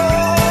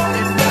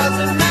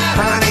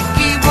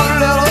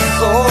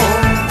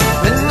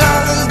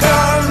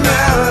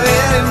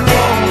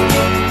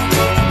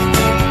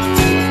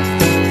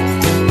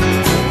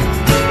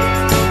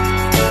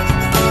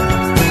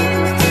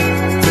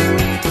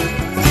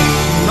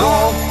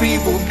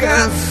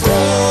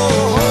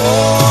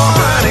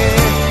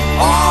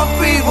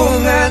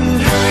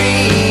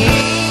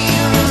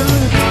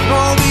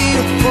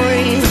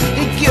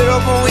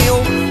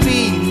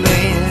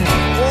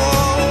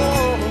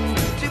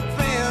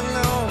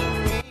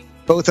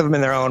 Both of them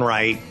in their own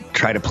right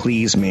try to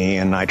please me,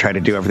 and I try to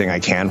do everything I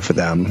can for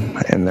them,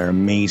 and they're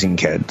amazing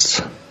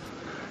kids.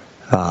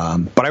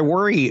 But I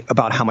worry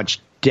about how much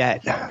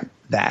debt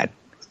that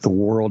the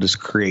world is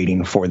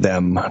creating for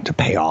them to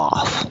pay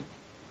off,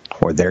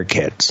 or their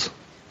kids.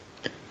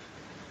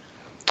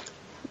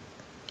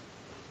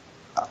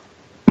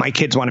 My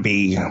kids want to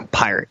be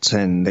pirates,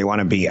 and they want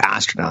to be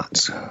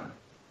astronauts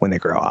when they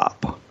grow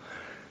up.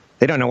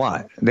 They don't know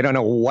what. They don't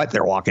know what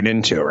they're walking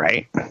into,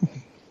 right?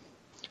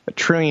 $1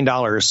 trillion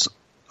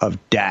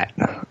of debt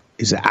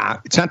it's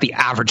not the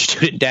average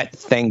student debt,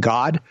 thank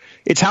God.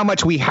 It's how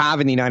much we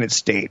have in the United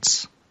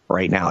States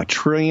right now, $1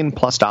 trillion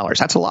plus.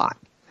 That's a lot.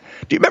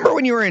 Do you remember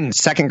when you were in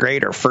second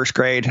grade or first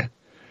grade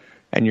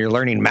and you're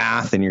learning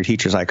math and your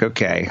teacher's like,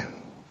 okay,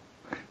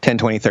 10,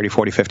 20, 30,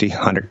 40, 50,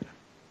 100,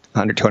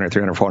 200,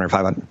 300, 400,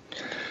 500,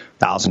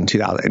 1,000,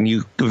 2,000. And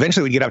you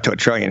eventually would get up to $1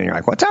 trillion and you're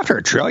like, what's after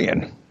 $1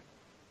 trillion?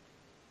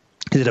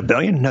 Is it $1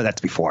 billion? No,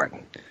 that's before it.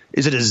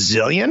 Is it $1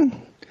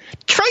 zillion?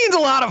 Trillion's a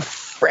lot of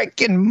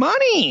freaking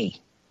money.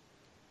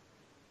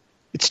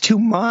 It's too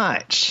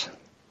much.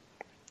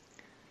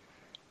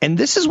 And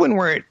this is when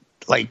we're at,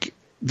 like,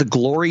 the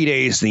glory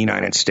days of the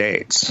United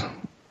States.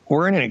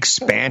 We're in an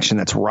expansion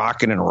that's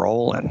rocking and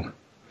rolling.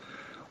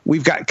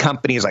 We've got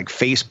companies like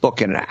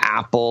Facebook and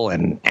Apple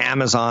and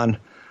Amazon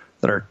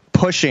that are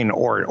pushing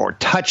or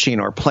touching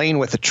or playing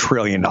with $1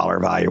 trillion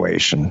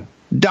valuation.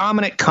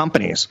 Dominant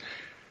companies.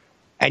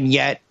 And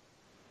yet,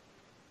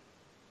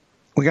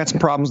 we got some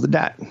problems with the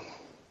debt.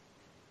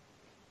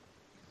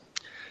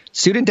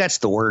 Student debt's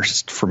the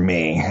worst for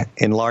me,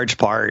 in large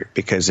part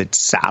because it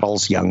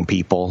saddles young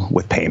people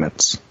with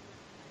payments.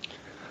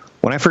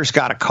 When I first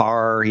got a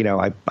car,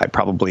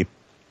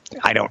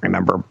 I don't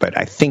remember, but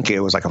I think it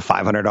was like a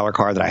 $500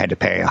 car that I had to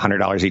pay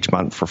 $100 each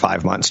month for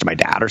 5 months to my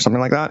dad or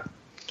something like that.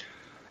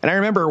 And I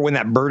remember when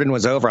that burden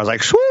was over, I was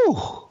like,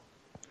 whew.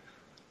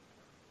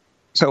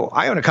 So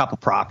I own a couple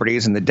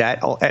properties, and the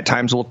debt at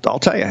times, I'll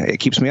tell you, it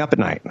keeps me up at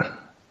night.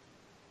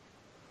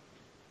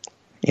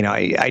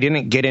 I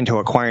didn't get into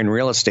acquiring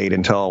real estate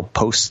until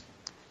post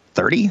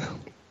 30.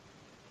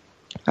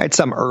 I had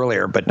some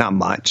earlier, but not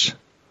much.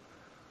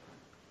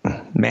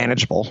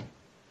 Manageable.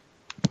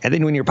 And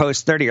then when you're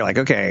post 30, you're like,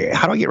 okay,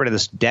 how do I get rid of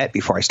this debt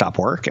before I stop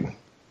working?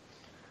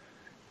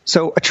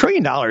 So $1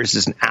 trillion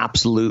is an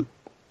absolute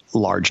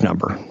large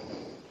number.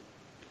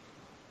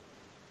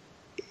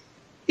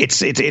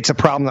 It's a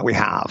problem that we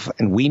have,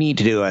 and we need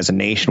to do as a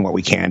nation what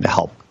we can to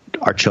help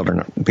our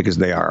children because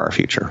they are our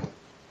future.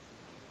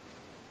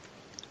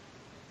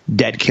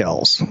 Debt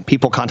kills.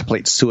 People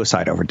contemplate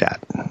suicide over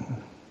debt.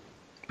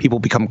 People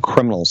become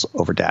criminals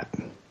over debt.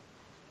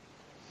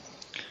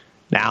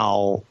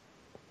 Now,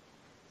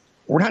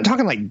 we're not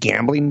talking like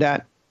gambling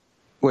debt,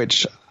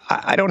 which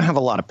I don't have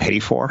a lot of pity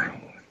for.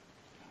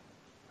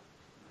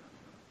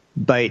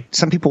 But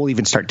some people will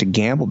even start to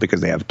gamble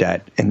because they have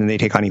debt, and then they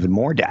take on even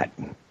more debt.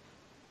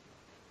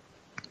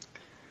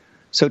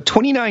 So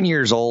 29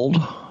 years old,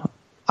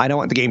 I don't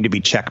want the game to be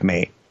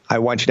checkmate. I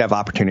want you to have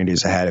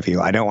opportunities ahead of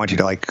you. I don't want you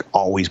to like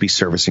always be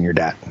servicing your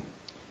debt.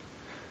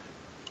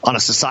 On a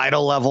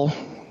societal level,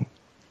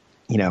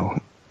 you know,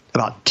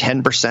 about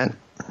 10%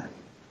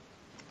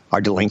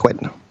 are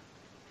delinquent.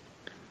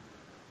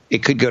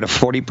 It could go to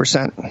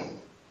 40%.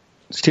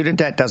 Student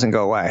debt doesn't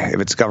go away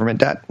if it's government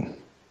debt.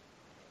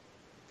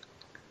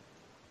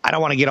 I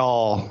don't want to get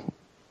all,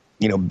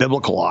 you know,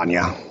 biblical on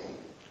you.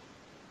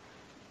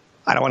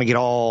 I don't want to get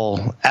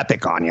all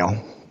epic on you.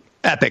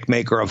 Epic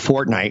maker of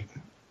Fortnite.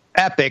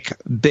 Epic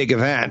big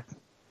event.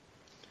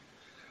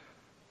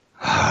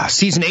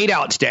 Season 8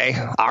 out today.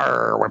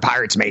 We're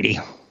pirates, matey.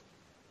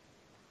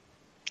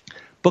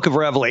 Book of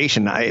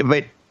Revelation.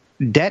 But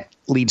debt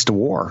leads to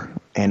war,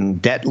 and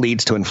debt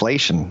leads to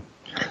inflation,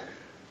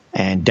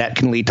 and debt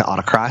can lead to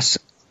autocracy.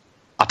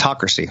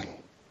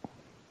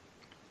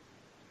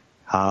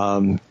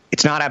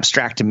 It's not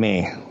abstract to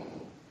me.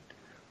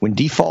 When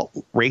default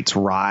rates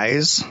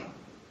rise,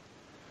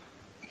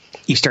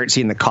 you start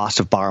seeing the cost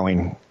of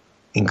borrowing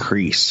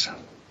increase.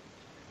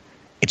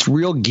 It's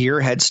real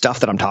gearhead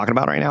stuff that I'm talking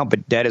about right now,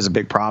 but debt is a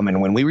big problem.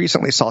 And when we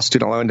recently saw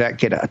student loan debt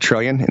get $1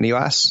 trillion in the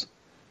U.S.,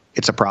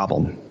 it's a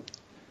problem.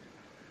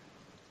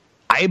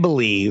 I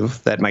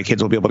believe that my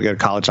kids will be able to go to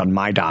college on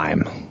my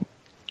dime.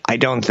 I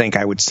don't think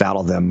I would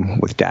saddle them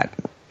with debt.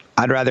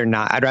 I'd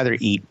rather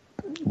eat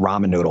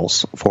ramen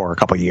noodles for a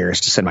couple of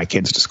years to send my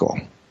kids to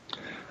school.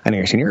 And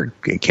you're saying,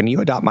 can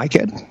you adopt my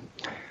kid?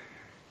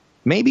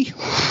 Maybe.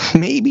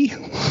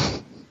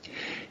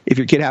 If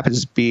your kid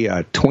happens to be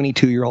a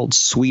 22-year-old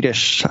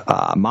Swedish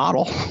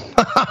model.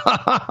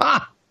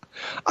 I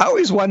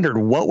always wondered,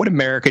 what would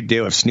America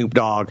do if Snoop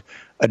Dogg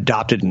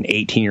adopted an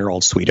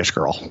 18-year-old Swedish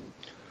girl?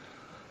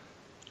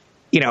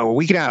 You know,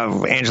 we could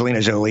have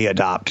Angelina Jolie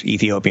adopt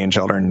Ethiopian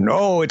children.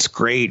 Oh, it's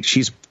great.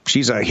 She's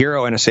a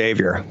hero and a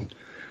savior.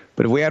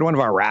 But if we had one of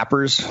our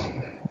rappers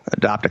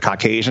adopt a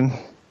Caucasian,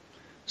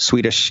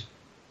 Swedish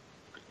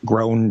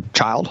grown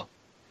child,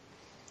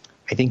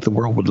 I think the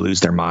world would lose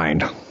their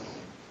mind.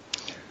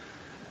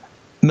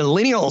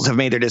 Millennials have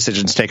made their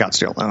decisions to take out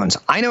student loans.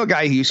 I know a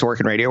guy who used to work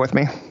in radio with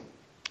me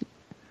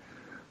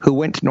who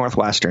went to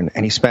Northwestern,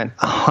 and he spent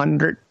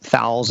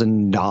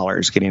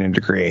 $100,000 getting a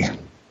degree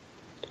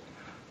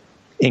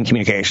in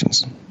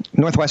communications.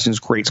 Northwestern's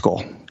a great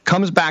school.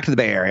 Comes back to the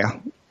Bay Area,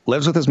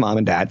 lives with his mom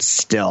and dad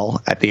still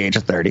at the age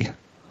of 30,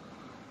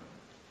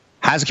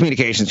 has a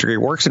communications degree,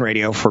 works in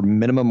radio for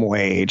minimum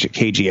wage at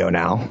KGO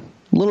now.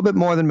 A little bit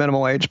more than minimum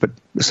wage, but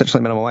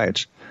essentially minimum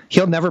wage.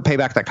 He'll never pay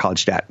back that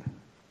college debt.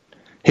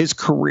 His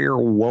career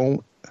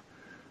won't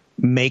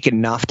make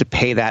enough to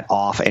pay that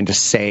off and to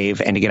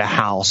save and to get a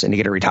house and to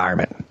get a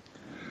retirement.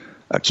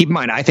 Keep in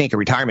mind, I think a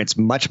retirement's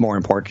much more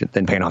important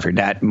than paying off your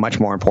debt, much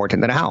more important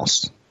than a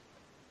house.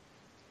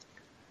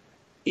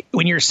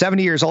 When you're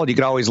 70 years old, you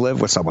could always live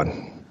with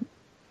someone.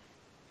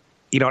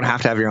 You don't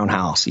have to have your own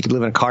house. You could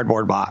live in a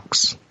cardboard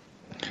box.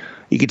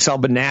 You could sell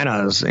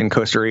bananas in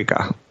Costa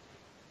Rica.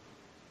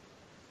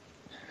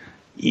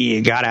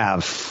 You got to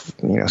have,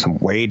 some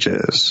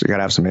wages. You got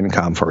to have some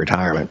income for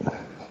retirement.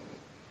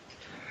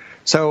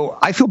 So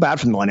I feel bad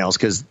for the millennials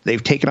because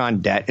they've taken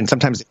on debt, and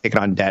sometimes they take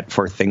on debt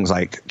for things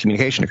like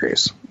communication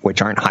degrees,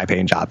 which aren't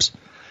high-paying jobs.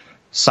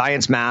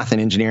 Science, math,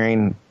 and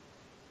engineering,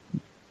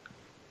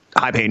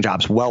 high-paying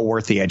jobs, well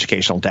worth the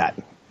educational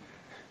debt.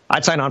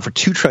 I'd sign on for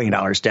 $2 trillion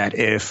debt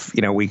if,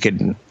 we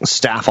could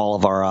staff all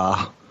of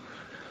our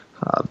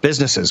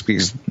businesses,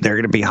 because they're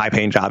going to be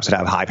high-paying jobs that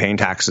have high-paying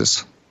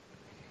taxes.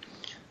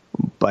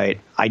 But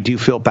I do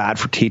feel bad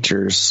for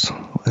teachers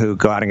who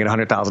go out and get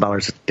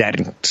 $100,000 of debt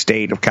in the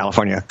state of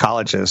California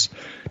colleges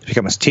to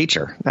become a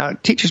teacher. Now,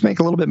 teachers make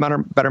a little bit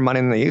better money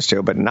than they used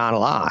to, but not a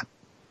lot.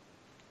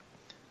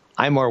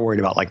 I'm more worried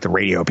about like the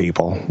radio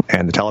people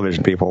and the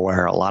television people,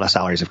 where a lot of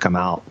salaries have come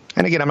out.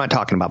 And again, I'm not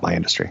talking about my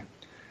industry.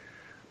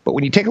 But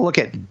when you take a look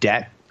at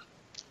debt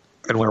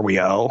and where we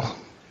owe,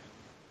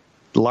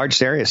 the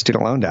largest area is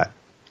student loan debt.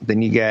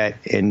 Then you get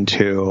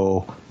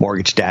into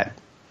mortgage debt.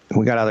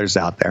 We got others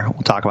out there.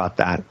 We'll talk about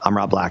that. I'm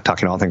Rob Black,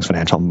 talking all things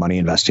financial, money,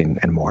 investing,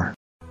 and more.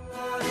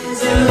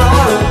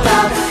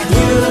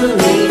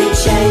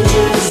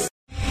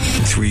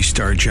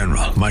 3-star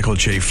General Michael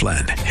J.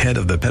 Flynn, head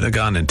of the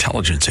Pentagon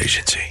Intelligence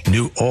Agency,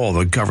 knew all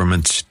the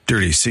government's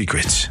dirty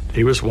secrets.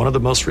 He was one of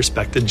the most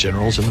respected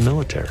generals in the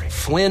military.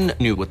 Flynn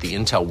knew what the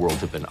intel world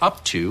had been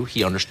up to.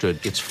 He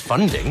understood its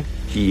funding.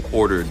 He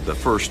ordered the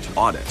first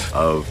audit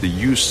of the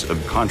use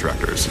of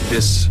contractors.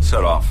 This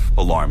set off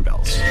alarm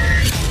bells.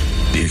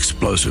 The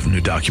explosive new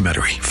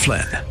documentary,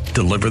 Flynn,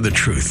 Deliver the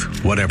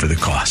Truth, Whatever the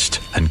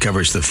Cost,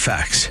 uncovers the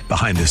facts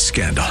behind this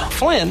scandal.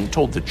 Flynn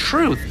told the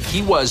truth.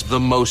 He was the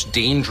most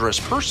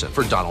dangerous person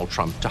for Donald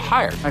Trump to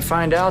hire. I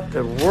find out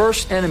the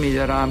worst enemy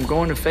that I'm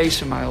going to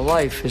face in my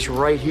life is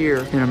right here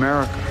in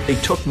America. They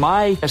took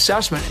my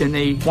assessment and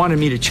they wanted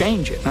me to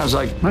change it. And I was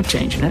like, I'm not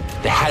changing it.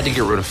 They had to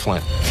get rid of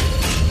Flynn.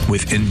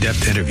 with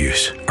in-depth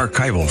interviews,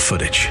 archival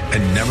footage,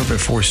 and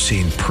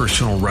never-before-seen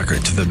personal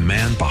records of the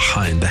man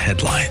behind the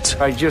headlines.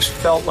 I just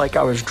felt like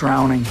I was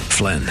drowning.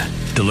 Flynn,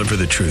 deliver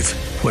the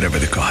truth, whatever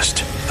the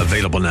cost.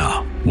 Available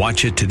now.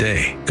 Watch it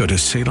today. Go to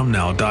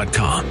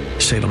salemnow.com.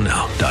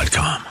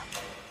 salemnow.com.